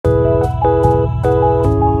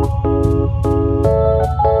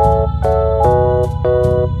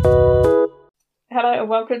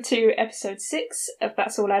welcome to episode 6 of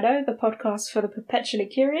That's All I Know, the podcast for the perpetually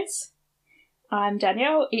curious. I'm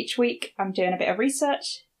Danielle. Each week I'm doing a bit of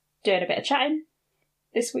research, doing a bit of chatting.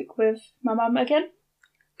 This week with my mum again.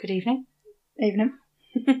 Good evening. Evening.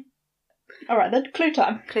 Alright then, clue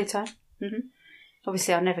time. Clue time. Mm-hmm.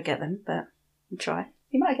 Obviously I'll never get them, but I'll try.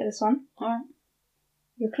 You might get this one. Alright.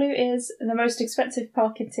 Your clue is the most expensive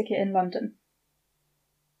parking ticket in London.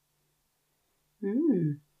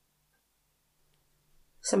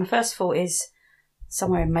 So my first thought is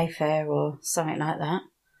somewhere in Mayfair or something like that.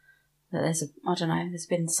 That there's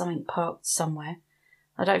been something parked somewhere.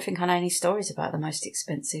 I don't think I know any stories about the most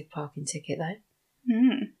expensive parking ticket though.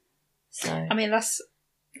 So I mean,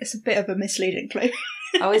 it's a bit of a misleading clue.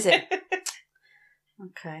 Oh, is it?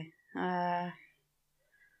 Okay.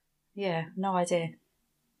 Yeah, no idea.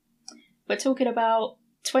 We're talking about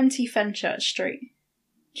 20 Fenchurch Street.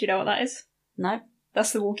 Do you know what that is? No.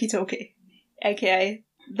 That's the walkie-talkie, aka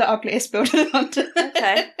the ugliest building in London.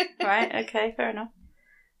 Okay. Right, okay, fair enough.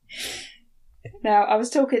 Now, I was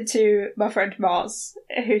talking to my friend Mars,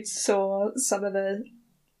 who saw some of the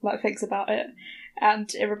things about it, and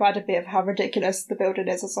it reminded me of how ridiculous the building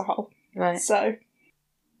is as a whole. Right. So,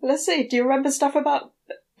 let's see. Do you remember stuff about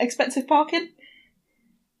expensive parking?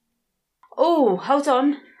 Oh, hold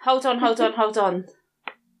on.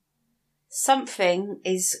 Something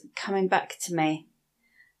is coming back to me.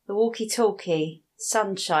 The walkie-talkie,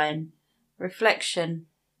 sunshine, reflection,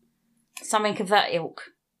 something of that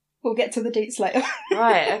ilk. We'll get to the deets later.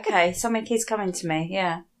 Right, okay. Something is coming to me,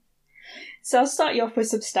 yeah. So I'll start you off with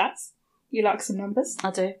some stats. You like some numbers?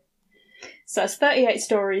 I do. So it's 38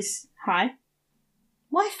 stories high.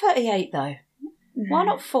 Why 38 though? Why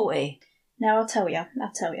not 40? Now I'll tell you.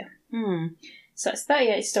 So it's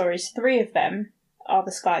 38 stories. 3 of them are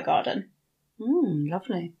the Sky Garden.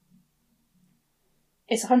 Lovely.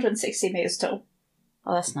 It's 160 metres tall.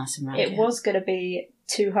 Oh, that's nice and round. It was going to be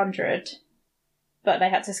 200, but they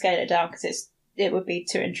had to scale it down because it would be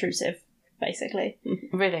too intrusive, basically.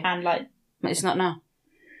 Really? And it's not now.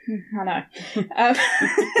 I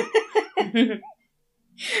know.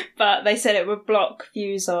 But they said it would block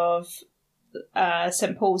views of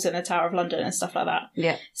St Paul's and the Tower of London and stuff like that.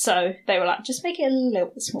 Yeah. So they were like, just make it a little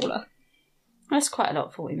bit smaller. That's quite a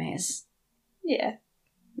lot, 40 metres. Yeah.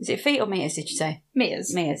 Is it feet or metres, did you say?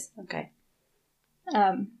 Metres. Metres, okay.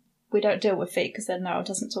 We don't deal with feet because then Noah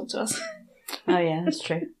doesn't talk to us. Oh yeah, that's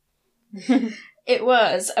true. It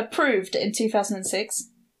was approved in 2006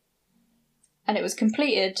 and it was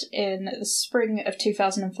completed in the spring of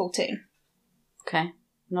 2014. Okay,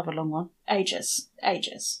 another long one. Ages.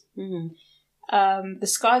 Mm. The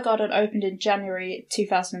Sky Garden opened in January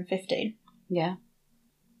 2015. Yeah.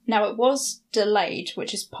 Now it was delayed,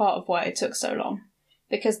 which is part of why it took so long,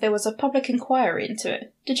 because there was a public inquiry into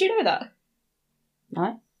it. Did you know that?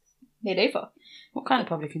 No. Me neither. What kind of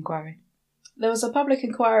public inquiry? There was a public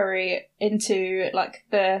inquiry into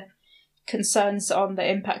the concerns on the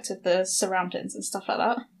impact of the surroundings and stuff like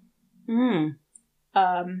that.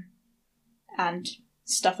 And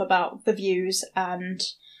stuff about the views and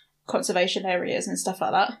conservation areas and stuff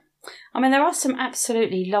like that. I mean, there are some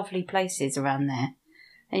absolutely lovely places around there.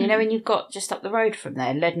 And you know, when you've got just up the road from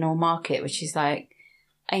there, Leadenhall Market, which is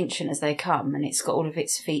ancient as they come, and it's got all of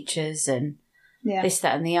its features and this,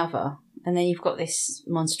 that and the other. And then you've got this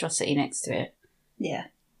monstrosity next to it. Yeah.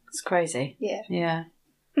 It's crazy. Yeah. Yeah.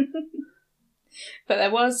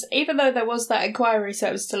 But even though there was that inquiry, so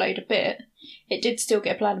it was delayed a bit, it did still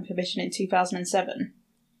get planning permission in 2007.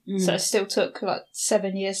 So it still took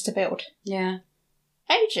 7 years to build. Yeah.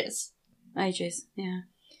 Ages, yeah.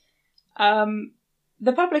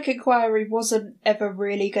 The public inquiry wasn't ever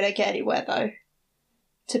really going to get anywhere, though,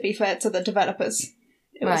 to be fair to the developers.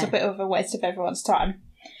 It was a bit of a waste of everyone's time.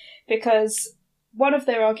 Because one of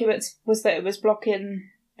their arguments was that it was blocking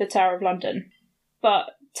the Tower of London.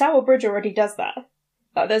 But Tower Bridge already does that.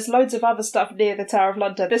 There's loads of other stuff near the Tower of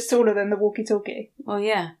London that's taller than the walkie-talkie. Well,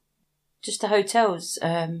 yeah. Just the hotels.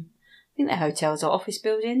 I think they're hotels or office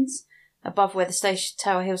buildings above where the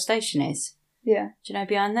Tower Hill station is. Yeah. Do you know,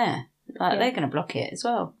 behind there? They're going to block it as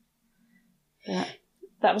well. Yeah.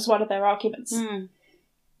 That was one of their arguments.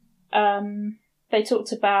 They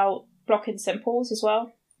talked about blocking St Paul's as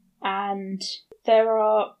well. And there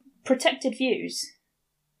are protected views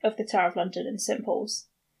of the Tower of London and St Paul's,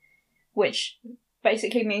 which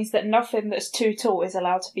basically means that nothing that's too tall is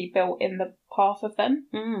allowed to be built in the path of them.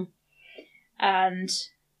 And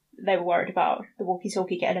they were worried about the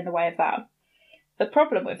walkie-talkie getting in the way of that. The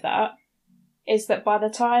problem with that is that by the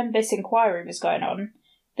time this inquiry was going on,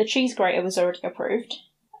 the cheese grater was already approved.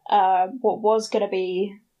 What was going to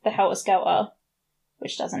be the Helter Skelter,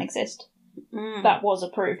 which doesn't exist, that was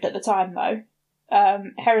approved at the time, though.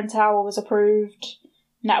 Heron Tower was approved,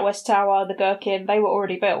 NatWest Tower, the Gherkin, they were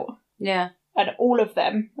already built. Yeah. And all of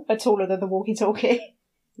them are taller than the walkie-talkie.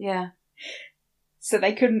 Yeah. So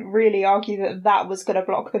they couldn't really argue that that was going to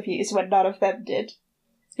block the views when none of them did.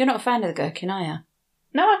 You're not a fan of the Gherkin, are you?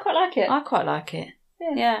 No, I quite like it. I quite like it.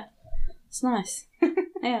 Yeah. It's nice.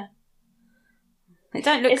 Yeah. It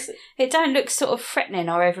don't look sort of threatening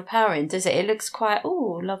or overpowering, does it? It looks quite,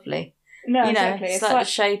 lovely. No, you know, exactly. It's like the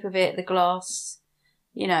shape of it, the glass,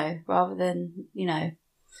 rather than,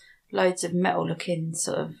 loads of metal looking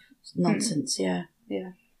sort of nonsense. Yeah.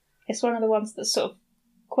 Yeah. It's one of the ones that's sort of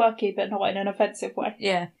quirky but not in an offensive way.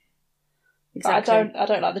 Yeah. Exactly. I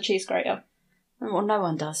don't like the cheese grater. Well, no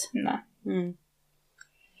one does. No.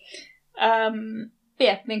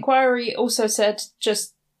 The inquiry also said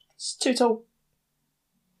just it's too tall.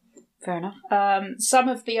 Fair enough. Some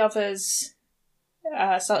of the others,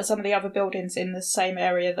 some of the other buildings in the same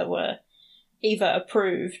area that were either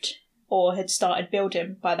approved or had started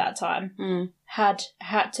building by that time had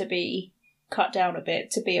to be cut down a bit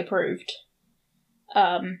to be approved.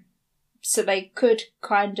 So they could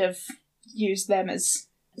kind of use them as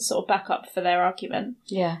sort of backup for their argument.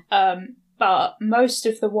 Yeah. But most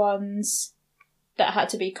of the ones that had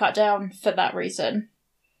to be cut down for that reason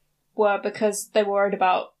were because they were worried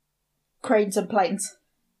about cranes and planes.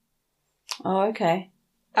 Oh, okay.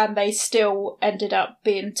 And they still ended up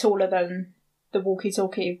being taller than the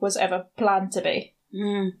walkie-talkie was ever planned to be.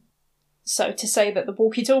 So to say that the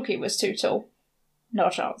walkie-talkie was too tall,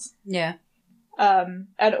 not a chance. Yeah.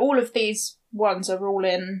 And all of these ones are all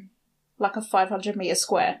in like a 500 metre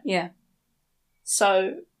square. Yeah.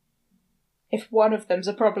 So if one of them's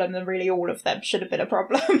a problem, then really all of them should have been a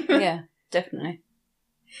problem. Yeah, definitely.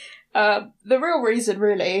 The real reason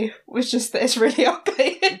really was just that it's really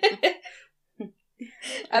ugly.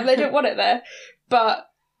 And they didn't want it there. But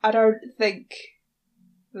I don't think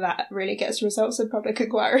that really gets results in public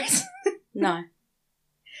inquiries. No.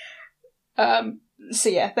 So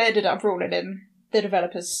yeah, they ended up ruling in the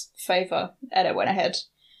developer's favour, and it went ahead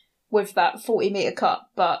with that 40 metre cut,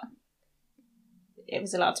 but it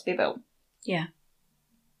was allowed to be built. Yeah.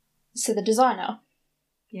 So the designer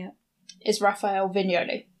is Rafael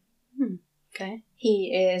Vignoli. Okay.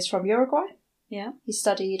 He is from Uruguay. Yeah. He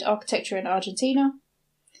studied architecture in Argentina.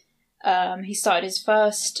 He started his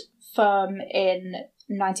first firm in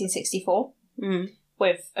 1964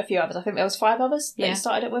 with a few others. I think there was 5 others that he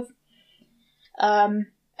started it with.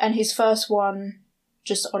 And his first one,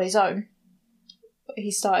 just on his own, he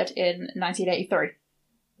started in 1983.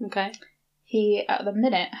 Okay. He, at the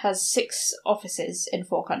minute, has 6 offices in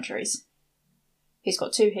 4 countries. He's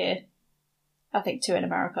got 2 here. I think 2 in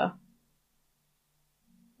America.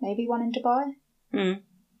 Maybe 1 in Dubai?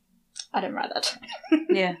 I didn't write that down.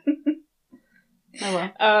 Yeah.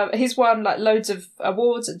 Oh well. He's won like loads of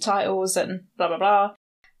awards and titles and blah blah blah.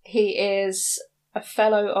 He is a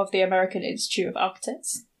fellow of the American Institute of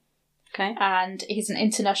Architects. Okay. And he's an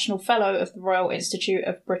international fellow of the Royal Institute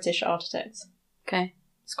of British Architects. Okay.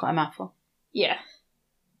 It's quite a mouthful. Yeah.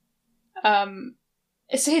 So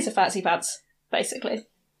he's a fancy pants, basically.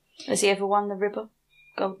 Has he ever won the RIBA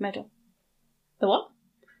gold medal? The what?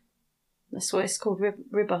 That's what it's called,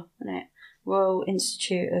 RIBA, isn't it? Royal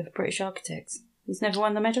Institute of British Architects. He's never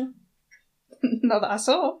won the medal? Not that I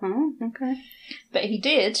saw. Oh, okay. But he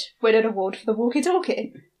did win an award for the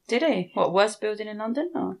walkie-talkie. Did he? What, worst building in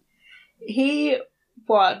London? Or? He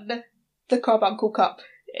won the Carbuncle Cup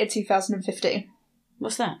in 2015.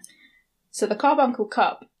 What's that? So the Carbuncle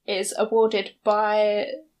Cup is awarded by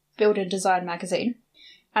Building Design magazine,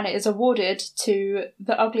 and it is awarded to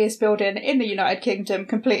the ugliest building in the United Kingdom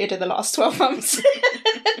completed in the last 12 months.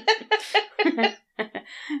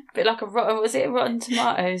 Bit like was it Rotten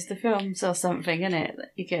Tomatoes, the films or something, isn't it?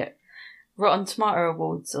 You get Rotten Tomato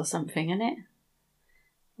Awards or something, isn't it?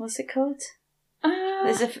 What's it called?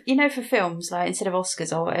 There's for films, like instead of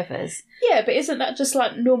Oscars or whatever. Yeah, but isn't that just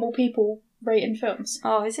like normal people rating films?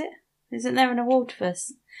 Oh, is it? Isn't there an award for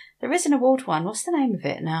this? There is an award one. What's the name of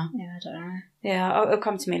it now? Yeah, I don't know. Yeah, it'll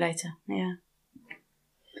come to me later. Yeah.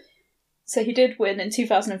 So he did win in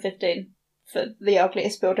 2015 for the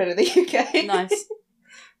ugliest building in the UK. Nice.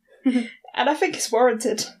 And I think it's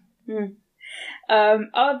warranted.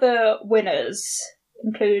 Other winners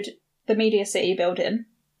include the Media City building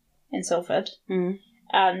in Salford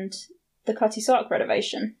and the Cutty Sark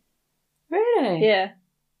renovation. Really? Yeah.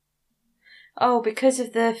 Oh, because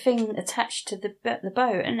of the thing attached to the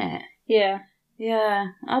boat, isn't it? Yeah. Yeah.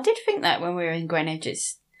 I did think that when we were in Greenwich. It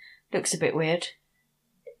looks a bit weird.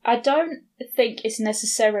 I don't think it's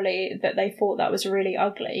necessarily that they thought that was really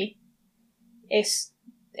ugly. It's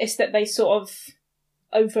It's that they sort of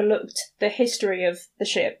overlooked the history of the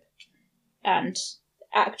ship and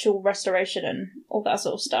actual restoration and all that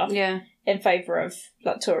sort of stuff in favour of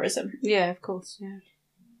like tourism. Yeah, of course, yeah.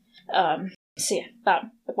 So yeah,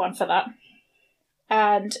 that one for that.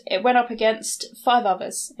 And it went up against 5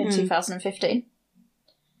 others in 2015.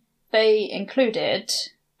 They included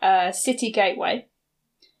City Gateway,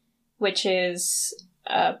 which is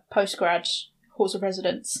a postgrad halls of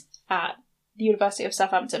residence at the University of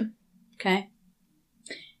Southampton. Okay.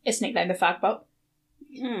 It's nicknamed the Fagbot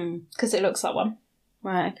because it looks like one.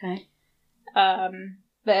 Right, okay.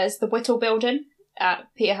 There's the Whittle Building at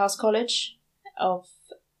Peterhouse College of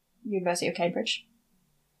University of Cambridge.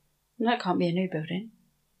 That can't be a new building.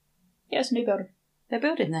 Yeah, it's a new building. They're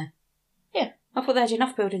building there? Yeah. I thought they had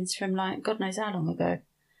enough buildings from, like, God knows how long ago.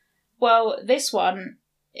 Well, this one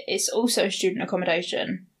is also student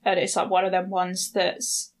accommodation, and it's like one of them ones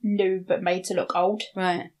that's new but made to look old.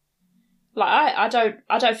 Right. Like, I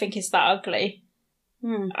don't think it's that ugly.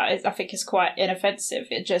 I think it's quite inoffensive.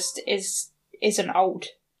 It just isn't old.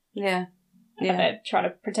 Yeah. They're trying to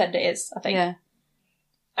pretend it is, I think. Yeah.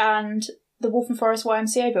 And the Waltham Forest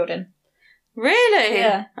YMCA building. Really?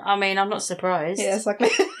 Yeah. I mean, I'm not surprised. Yeah, exactly.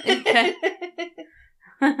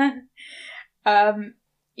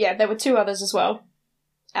 Yeah, there were 2 others as well.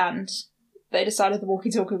 And they decided the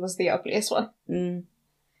walkie-talkie was the ugliest one.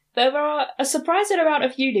 There are a surprising amount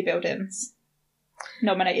of uni buildings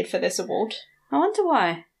nominated for this award. I wonder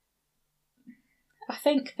why. I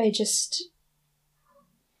think they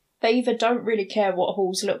either don't really care what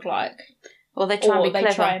halls look like, or they try and be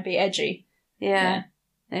clever. Try and be edgy. Yeah.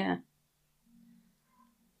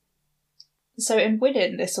 So in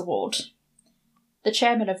winning this award, the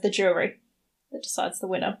chairman of the jury that decides the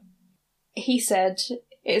winner, he said,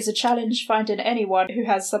 "It is a challenge finding anyone who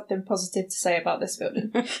has something positive to say about this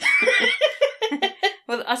building."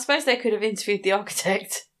 Well, I suppose they could have interviewed the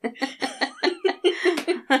architect.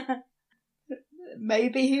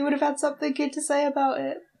 Maybe he would have had something good to say about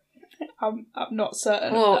it. I'm not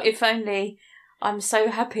certain. Well, if only I'm so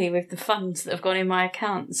happy with the funds that have gone in my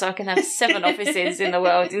account, so I can have 7 offices in the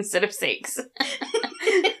world instead of 6.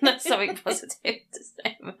 That's something positive to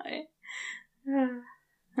say about it.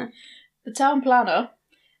 The town planner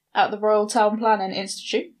at the Royal Town Planning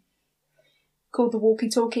Institute called the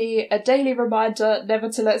walkie-talkie a daily reminder never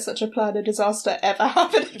to let such a planning disaster ever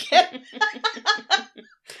happen again.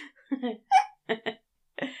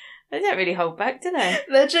 They don't really hold back, do they?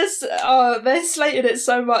 They're just, they're slating it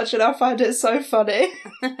so much and I find it so funny.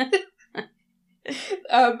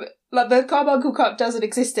 Like, the Carbuncle Cup doesn't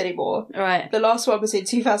exist anymore. Right. The last one was in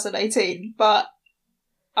 2018, but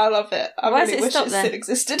I love it. I Why really wish it then? still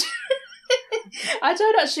existed. I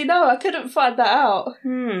don't actually know. I couldn't find that out.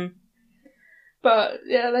 But,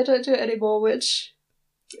 yeah, they don't do it anymore, which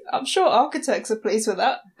I'm sure architects are pleased with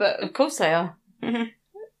that, but... Of course they are. I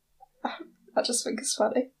just think it's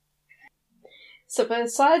funny. So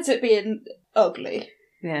besides it being ugly,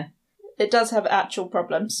 it does have actual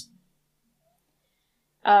problems.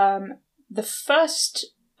 The first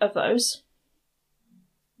of those,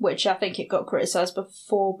 which I think it got criticised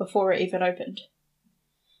before it even opened,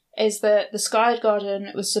 is that the Sky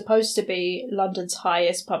Garden was supposed to be London's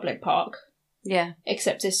highest public park. Yeah.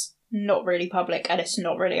 Except it's not really public and it's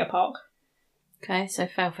not really a park. Okay, so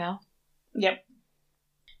foul. Yep.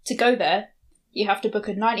 To go there, you have to book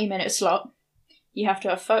a 90-minute slot. You have to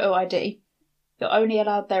have photo ID. You're only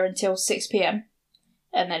allowed there until 6 p.m.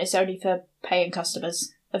 And then it's only for paying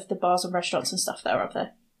customers of the bars and restaurants and stuff that are up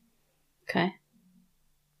there. Okay.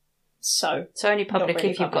 So only public really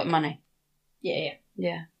if you've got money. Yeah.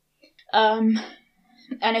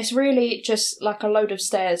 And it's really just like a load of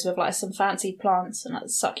stairs with like some fancy plants and like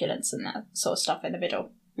succulents and that sort of stuff in the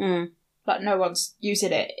middle. Like no one's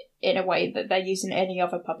using it in a way that they're using any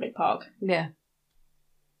other public park. Yeah.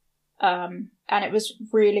 And it was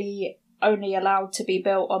really only allowed to be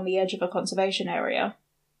built on the edge of a conservation area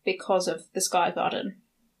because of the Sky Garden.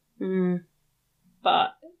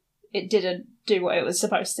 But it didn't do what it was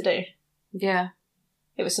supposed to do. Yeah.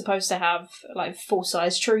 It was supposed to have like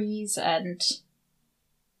full-size trees and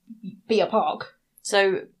be a park.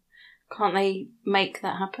 So can't they make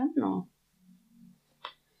that happen, or?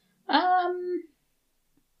 I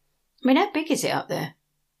mean, how big is it up there?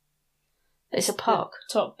 It's a park.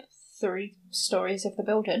 The top 3 stories of the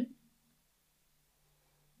building.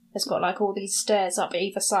 It's got like all these stairs up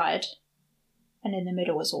either side, and in the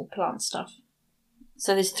middle is all plant stuff.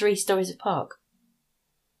 So there's 3 stories of park?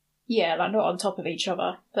 Yeah, like not on top of each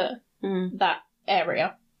other, but that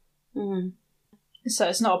area. So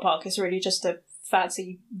it's not a park, it's really just a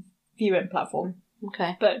fancy viewing platform.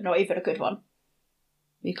 Okay. But not even a good one.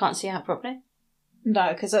 You can't see out properly? No,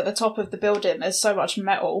 because at the top of the building there's so much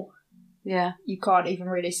metal, Yeah, you can't even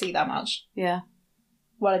really see that much. yeah.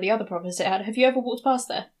 One of the other problems it had. Have you ever walked past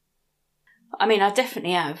there? I mean, I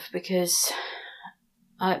definitely have, because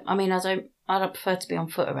I don't prefer to be on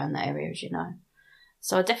foot around that area, as you know.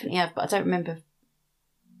 So I definitely have, but I don't remember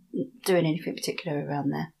doing anything particular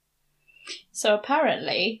around there. So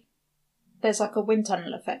apparently there's like a wind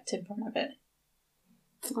tunnel effect in front of it.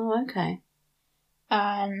 Oh, okay.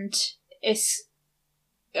 And it's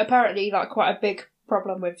apparently like quite a big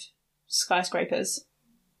problem with skyscrapers.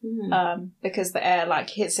 Because the air like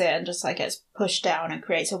hits it and just like gets pushed down and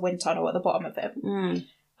creates a wind tunnel at the bottom of it.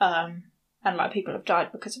 And like people have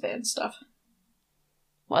died because of it and stuff.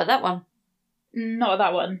 What, that one? Not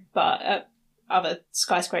that one, but other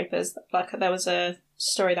skyscrapers. Like there was a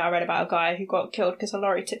story that I read about a guy who got killed because a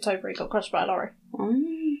lorry tipped over. He got crushed by a lorry.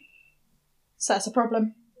 So that's a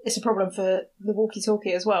problem. It's a problem for the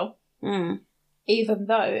walkie-talkie as well. Even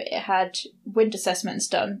though it had wind assessments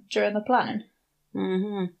done during the planning.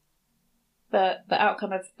 But the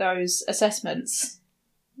outcome of those assessments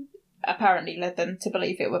apparently led them to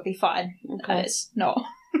believe it would be fine. Okay. And it's not.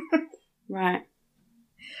 Right.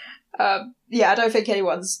 Yeah, I don't think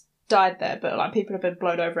anyone's died there, but like people have been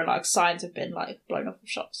blown over and like signs have been like blown off of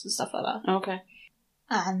shops and stuff like that. Okay.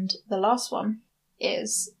 And the last one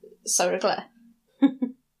is solar glare.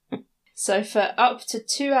 So for up to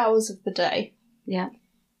 2 hours of the day,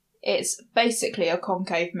 it's basically a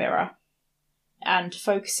concave mirror and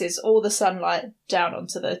focuses all the sunlight down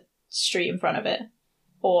onto the street in front of it,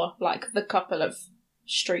 or like the couple of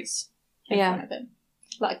streets in front of it,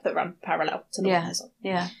 like that run parallel to the one that's on.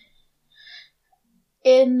 Yeah.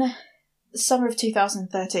 In the summer of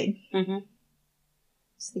 2013,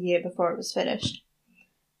 it's the year before it was finished,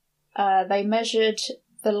 they measured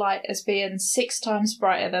the light as being 6 times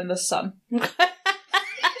brighter than the sun.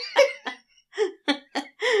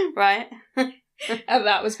 Right. And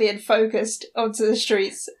that was being focused onto the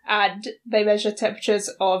streets, and they measured temperatures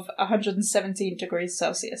of 117 degrees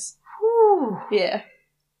Celsius. Whew. Yeah.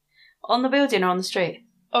 On the building or on the street?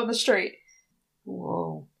 On the street.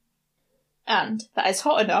 Whoa. And that is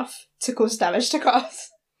hot enough to cause damage to cars.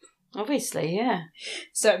 Obviously, yeah.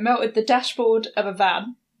 So it melted the dashboard of a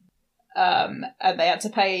van, and they had to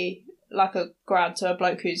pay like £1,000 to a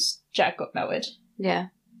bloke whose jack got melted. Yeah.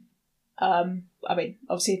 I mean,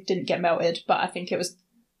 obviously it didn't get melted, but I think it was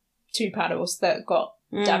 2 panels that got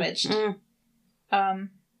damaged. So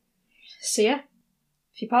yeah,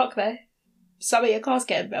 if you park there, some of your cars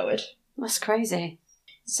get melted. That's crazy.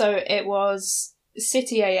 So it was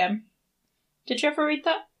City AM. Did you ever read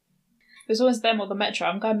that? It was always them or the Metro.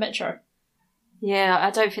 I'm going Metro. Yeah,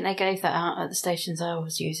 I don't think they gave that out at the stations I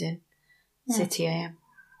was using. City AM.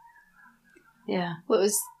 Yeah. Well, it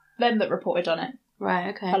was them that reported on it.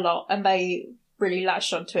 Right, okay. A lot, and they really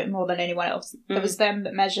latched onto it more than anyone else. It was them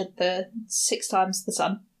that measured the 6 times the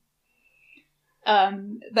sun.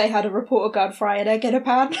 They had a reporter go and fry an egg in a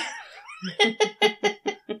pan.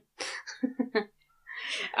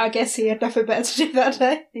 I guess he had nothing better to do that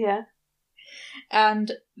day. Yeah.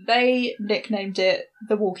 And they nicknamed it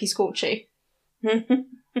the Walkie Scorchy.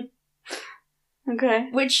 Okay.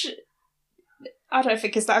 Which I don't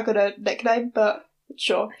think is that good a nickname, but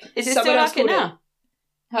sure. Is it Someone still else like it called now?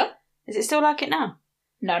 Huh? Is it still like it now?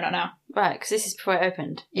 No, not now. Right, because this is before it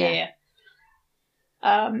opened. Yeah.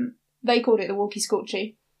 They called it the Walkie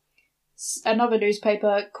Scorchy. Another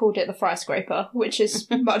newspaper called it the Fry Scraper, which is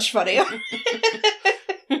much funnier.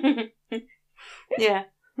 Yeah.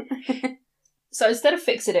 So instead of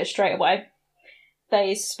fixing it straight away,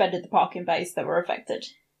 they suspended the parking bays that were affected.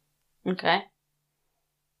 Okay.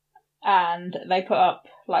 And they put up,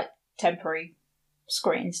 like, temporary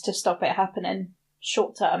screens to stop it happening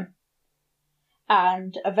short term.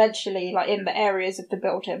 And eventually, like, in the areas of the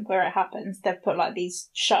building where it happens, they've put, like, these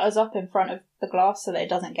shutters up in front of the glass so that it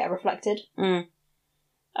doesn't get reflected.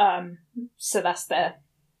 So that's their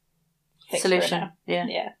fix for it solution. now.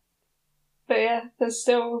 Yeah. But yeah, there's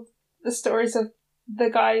still the stories of the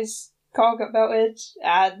guy's car got melted,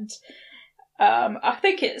 and I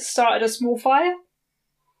think it started a small fire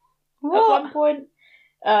at one point.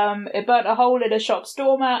 It burnt a hole in a shop's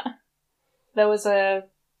doormat. There was a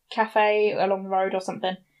cafe along the road or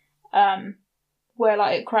something, where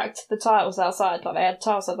like it cracked the tiles outside. Like they had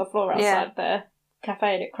tiles on the floor outside the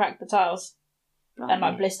cafe, and it cracked the tiles and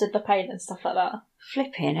like blistered the paint and stuff like that.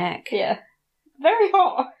 Flipping heck. Yeah, very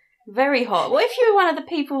hot. Very hot. What if you were one of the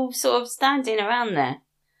people sort of standing around there?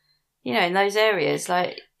 You know, in those areas,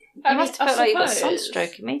 like you must have felt like you got a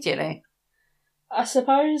sunstroke immediately. I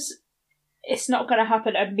suppose it's not going to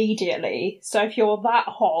happen immediately. So if you're that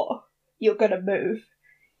hot, you're going to move.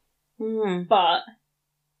 But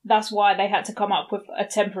that's why they had to come up with a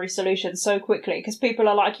temporary solution so quickly, because people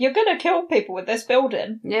are like, you're going to kill people with this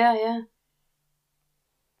building. Yeah, yeah.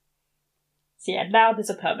 So yeah, now there's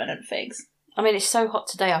a permanent fix. I mean, it's so hot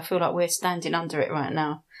today, I feel like we're standing under it right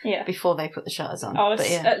now. Yeah. Before they put the shutters on. Oh,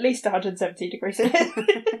 it's at least 170 degrees in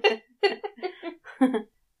it.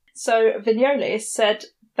 So Vignoles said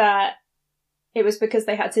that it was because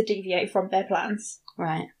they had to deviate from their plans.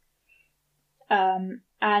 Right.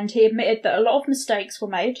 And he admitted that a lot of mistakes were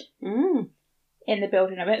made in the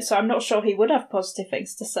building of it, so I'm not sure he would have positive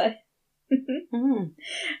things to say.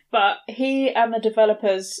 But he and the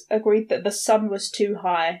developers agreed that the sun was too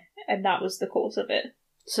high, and that was the cause of it.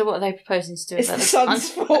 So what are they proposing to do It's about the the sun's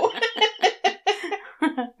fault.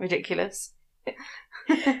 Ridiculous.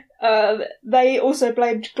 They also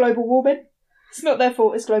blamed global warming. It's not their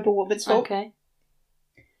fault, it's global warming's fault. Okay.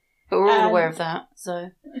 But we're all aware of that,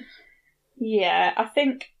 so... Yeah, I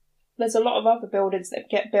think there's a lot of other buildings that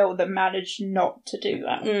get built that manage not to do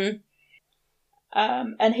that.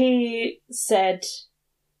 And he said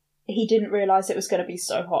he didn't realise it was going to be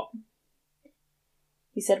so hot.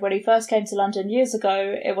 He said when he first came to London years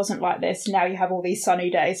ago, it wasn't like this. Now you have all these sunny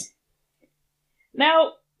days.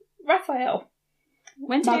 Now, Raphael.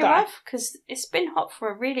 When did he arrive? Because it's been hot for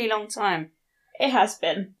a really long time. It has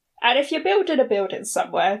been. And if you're building a building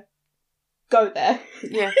somewhere, go there.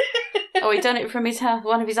 Yeah. Oh, he done it from his house,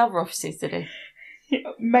 one of his other offices, did he?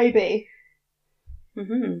 Maybe.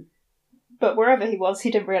 But wherever he was,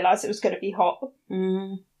 he didn't realise it was going to be hot.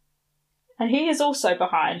 And he is also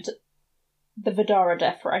behind the Vdara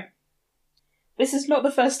death ray. This is not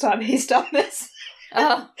the first time he's done this.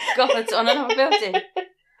 Oh, God, on another building.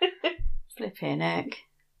 Flipping heck.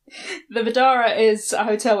 The Vdara is a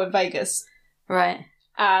hotel in Vegas. Right.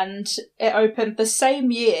 And it opened the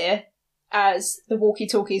same year as the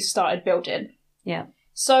walkie-talkies started building. Yeah.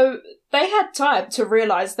 So they had time to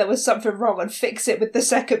realise there was something wrong and fix it with the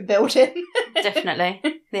second building. Definitely,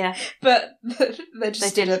 yeah. But they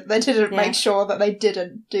didn't make sure that they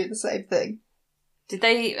didn't do the same thing. Did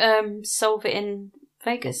they solve it in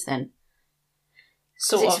Vegas then?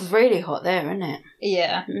 Sort of. It's really hot there, isn't it?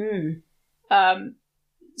 Yeah.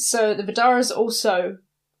 So the Vdara is also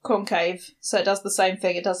concave, so it does the same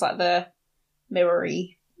thing. It does like the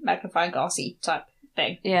mirrory, magnifying glassy type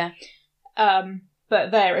thing. Yeah.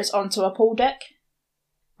 But there it's onto a pool deck.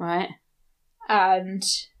 Right. And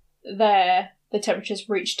there the temperature's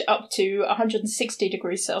reached up to 160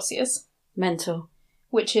 degrees Celsius. Mental.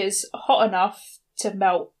 Which is hot enough to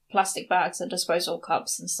melt plastic bags and disposal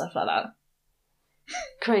cups and stuff like that.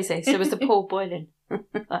 Crazy. So was the pool boiling?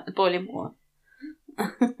 Like the boiling water?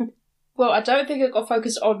 Well, I don't think it got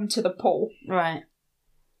focused onto the pool. Right.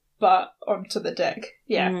 But onto the deck.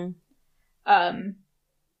 Yeah.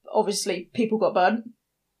 Obviously, people got burnt.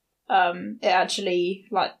 It actually,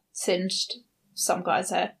 singed some guy's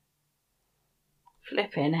hair.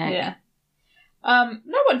 Flipping heck. Yeah.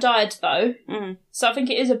 No one died, though. So I think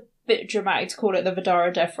it is a bit dramatic to call it the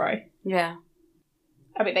Vdara death ray. Yeah.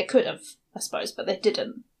 I mean, they could have, I suppose, but they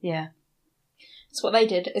didn't. Yeah. So what they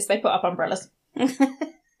did is they put up umbrellas.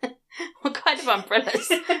 What kind of umbrellas?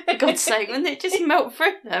 For God's sake, wouldn't it just melt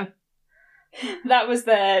through them? That was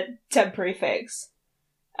their temporary fix.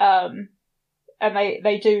 And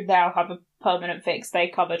they do now have a permanent fix. They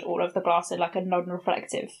covered all of the glass in like a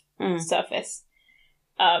non-reflective surface.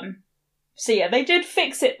 So yeah, they did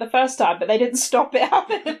fix it the first time, but they didn't stop it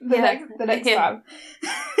happening the next time.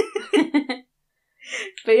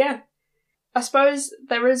 But yeah, I suppose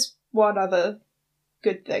there is one other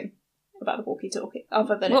good thing about the walkie-talkie,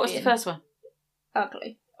 other than what was the first one?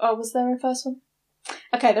 Ugly. Oh, was there a first one?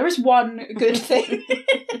 Okay, there is one good thing.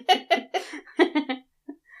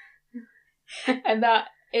 And that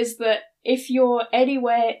is that if you're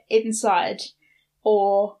anywhere inside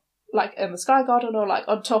or like in the Sky Garden or like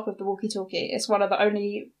on top of the walkie-talkie, it's one of the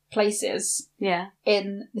only places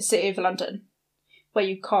in the City of London where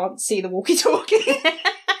you can't see the walkie-talkie.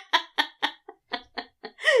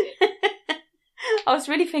 I was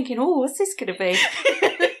really thinking, oh, what's this going to be?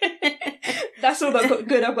 That's all I've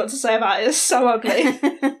got to say about it. It's so ugly.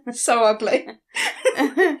 So ugly.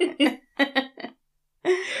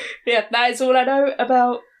 Yeah, that is all I know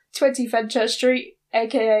about 20 Fenchurch Street,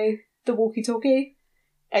 aka the walkie-talkie,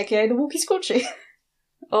 aka the walkie-scorchy.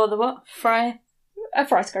 Or the what? A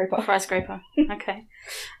fry scraper. Fry scraper. Okay.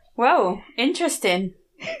 Well, interesting.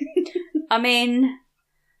 I mean,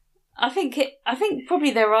 I think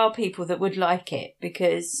probably there are people that would like it,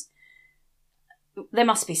 because there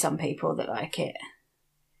must be some people that like it.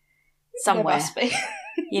 Somewhere. There must be.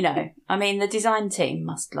 You know, I mean, the design team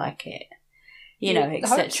must like it. You know,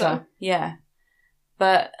 etc. So. Yeah.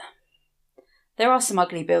 But there are some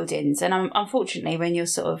ugly buildings, and unfortunately, when you're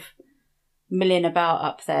sort of milling about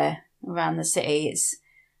up there around the city,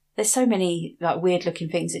 there's so many like weird looking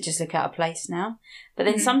things that just look out of place now. But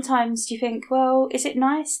then sometimes you think, well, is it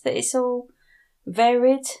nice that it's all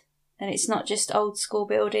varied and it's not just old school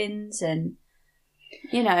buildings? And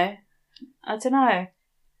I don't know.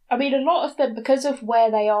 I mean, a lot of them, because of where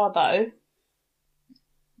they are though,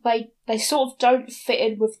 they sort of don't fit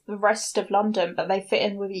in with the rest of London, but they fit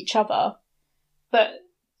in with each other. But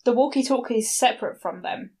the walkie-talkie is separate from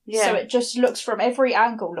them. Yeah. So it just looks, from every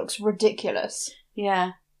angle, looks ridiculous.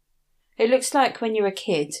 Yeah. It looks like when you're a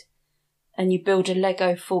kid and you build a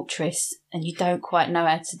Lego fortress and you don't quite know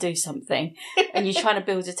how to do something and you're trying to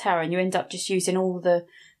build a tower and you end up just using all the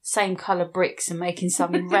same colour bricks and making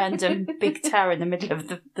some random big tower in the middle of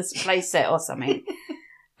the play set or something.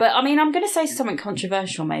 But, I mean, I'm going to say something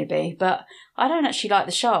controversial maybe, but I don't actually like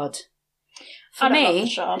the Shard. For me, love the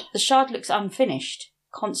Shard. The Shard looks unfinished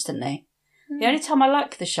constantly. The only time I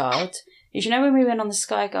like the Shard is, when we went on the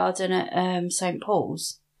Sky Garden at St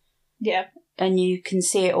Paul's? Yeah. And you can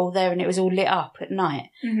see it all there and it was all lit up at night.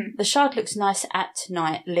 Mm-hmm. The Shard looks nice at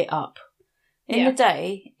night, lit up. In the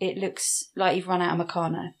day, it looks like you've run out of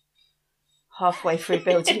Meccano halfway through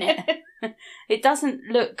building it. It doesn't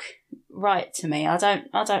look right to me. I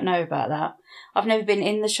don't know about that. I've never been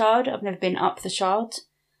in the Shard. I've never been up the Shard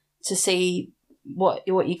to see what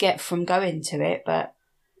you get from going to it, but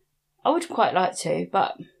I would quite like to.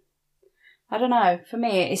 But I don't know. For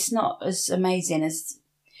me, it's not as amazing as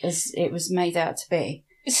it was made out to be.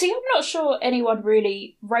 See, I'm not sure anyone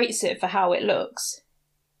really rates it for how it looks.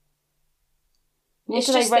 What It's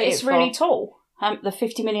do they just rate that it's it for? really tall. The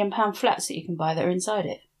 £50 million flats that you can buy that are inside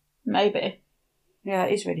it. Maybe. Yeah,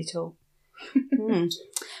 it is really tall.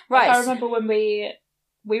 Right. I remember when we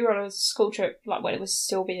were on a school trip, like when it was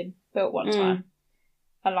still being built one time,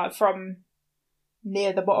 and like from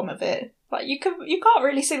near the bottom of it, like you can't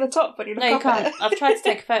really see the top when you look up at it. I've tried to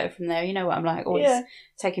take a photo from there. You know what I'm like, always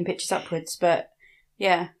taking pictures upwards. But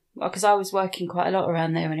yeah, because I was working quite a lot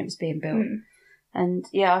around there when it was being built. And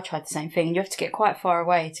yeah, I tried the same thing. You have to get quite far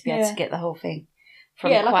away to be able to get the whole thing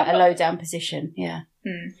from quite a low down position. Yeah.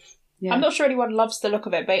 Yeah. I'm not sure anyone loves the look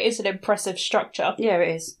of it, but it is an impressive structure. Yeah,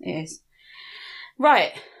 it is. It is.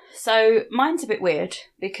 Right. So mine's a bit weird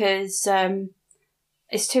because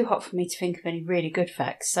it's too hot for me to think of any really good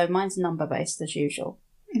facts. So mine's number based as usual.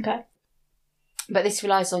 Okay. But this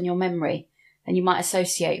relies on your memory and you might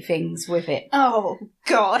associate things with it. Oh,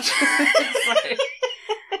 God.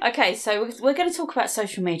 Okay, so we're going to talk about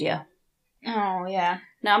social media. Oh, yeah.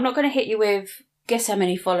 Now, I'm not going to hit you with guess how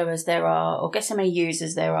many followers there are or guess how many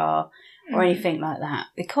users there are or anything like that,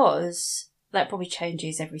 because that probably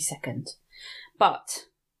changes every second. But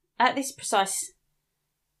at this precise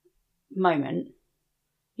moment,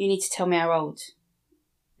 you need to tell me how old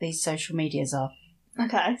these social medias are.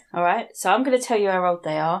 Okay. All right? So I'm going to tell you how old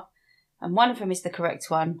they are, and one of them is the correct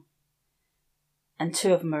one, and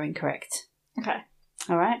two of them are incorrect. Okay.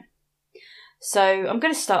 All right? So I'm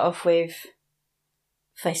going to start off with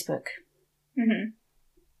Facebook.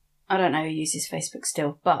 I don't know who uses Facebook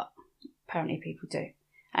still, but apparently people do.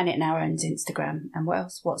 And it now owns Instagram. And what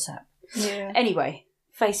else? WhatsApp. Yeah. Anyway,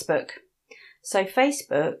 Facebook. So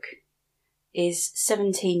Facebook is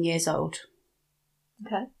 17 years old.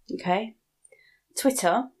 Okay. Okay.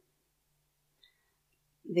 Twitter,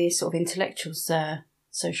 the sort of intellectual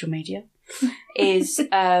social media, is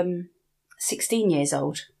 16 years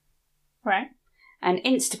old. Right. And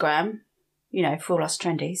Instagram, for all us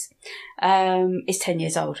trendies, is 10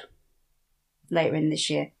 years old. Later in this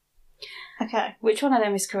year. Okay. Which one of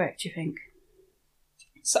them is correct, do you think?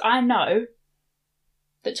 So I know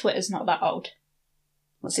that Twitter's not that old.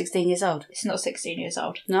 What, 16 years old? It's not 16 years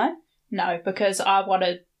old. No? No, because I won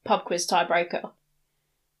a pub quiz tiebreaker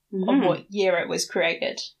on what year it was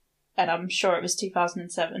created. And I'm sure it was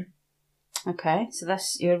 2007. Okay, so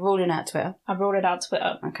you're ruling out Twitter. I'm ruling out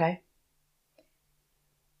Twitter. Okay.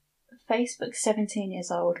 Facebook 17 years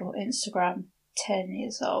old or Instagram 10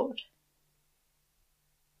 years old.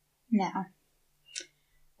 Now,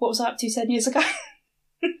 what was I up to 10 years ago?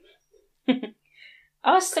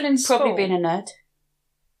 I was still in school. Probably being a nerd.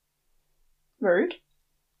 Rude.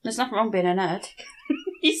 There's nothing wrong being a nerd.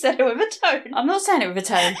 You said it with a tone. I'm not saying it with a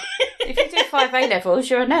tone. If you do 5 A levels,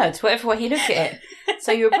 you're a nerd, whatever way you look at it.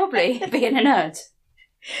 So you were probably being a nerd.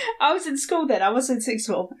 I was in school then. I was in sixth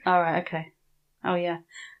form. All right, okay. Oh, yeah.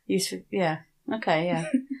 Yeah. Okay, yeah.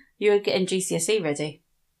 You were getting GCSE ready.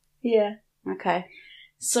 Yeah. Okay.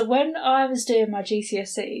 So when I was doing my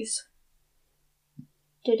GCSEs,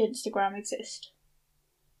 did Instagram exist?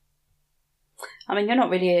 I mean, you're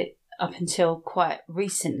not really up until quite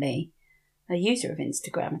recently a user of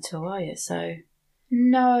Instagram at all, are you? So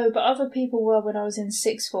No, but other people were when I was in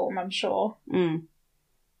sixth form, I'm sure.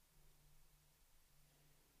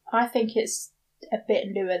 I think it's a bit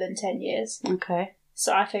newer than 10 years. Okay.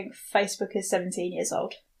 So I think Facebook is 17 years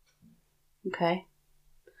old. Okay.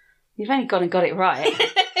 You've only gone and got it right.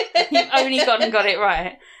 You've only gone and got it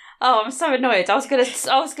right. Oh, I'm so annoyed. I was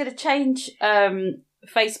gonna change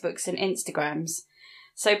Facebooks and Instagrams.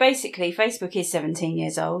 So basically, Facebook is 17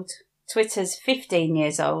 years old. Twitter's 15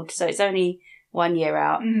 years old, so it's only 1 year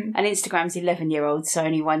out. Mm-hmm. And Instagram's 11-year-old, so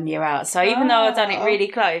only 1 year out. So even though I've done it really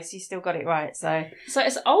close, you still got it right. So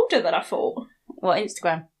it's older than I thought. what,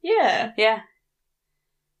 Instagram? Yeah.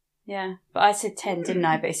 Yeah. But I said 10, didn't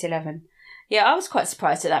I? But it's 11. Yeah, I was quite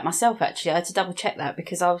surprised at that myself, actually. I had to double check that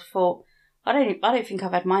because I thought, I don't think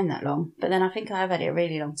I've had mine that long. But then I think I have had it a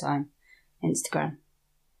really long time. Instagram.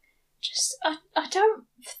 I don't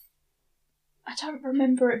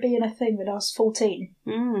remember it being a thing when I was 14.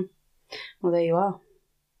 Well, there you are.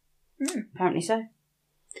 Apparently so.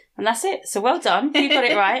 And that's it. So well done. You got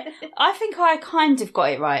it right. I think I kind of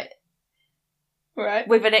got it right. Right.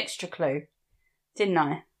 With an extra clue. Didn't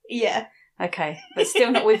I? Yeah. Okay. But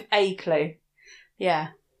still not with a clue. Yeah.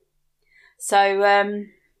 So,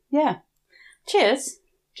 yeah. Cheers.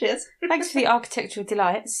 Cheers. Thanks for the architectural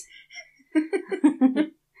delights.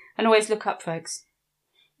 And always look up, folks.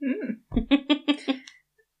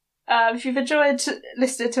 If you've enjoyed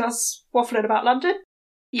listening to us waffling about London,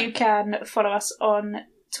 you can follow us on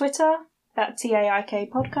Twitter at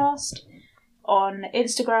TAIK Podcast, on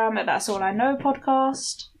Instagram at That's All I Know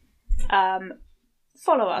Podcast.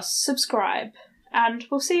 Follow us, subscribe, and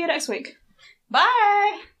we'll see you next week.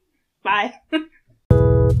 Bye! Bye.